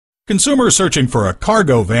Consumers searching for a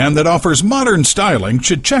cargo van that offers modern styling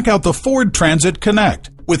should check out the Ford Transit Connect.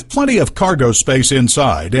 With plenty of cargo space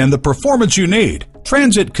inside and the performance you need,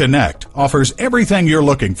 Transit Connect offers everything you're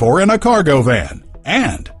looking for in a cargo van.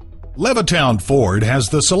 And Levittown Ford has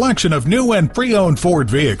the selection of new and pre-owned Ford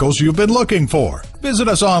vehicles you've been looking for. Visit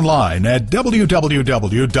us online at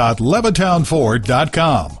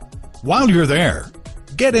www.levittownford.com. While you're there,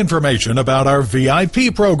 get information about our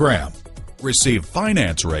VIP program. Receive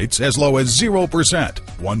finance rates as low as 0%,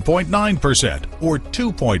 1.9%, or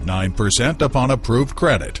 2.9% upon approved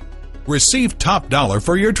credit. Receive top dollar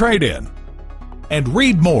for your trade-in. And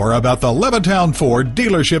read more about the Levittown Ford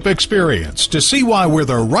dealership experience to see why we're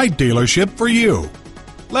the right dealership for you.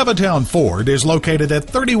 Levittown Ford is located at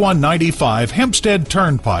 3195 Hempstead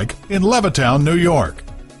Turnpike in Levittown, New York.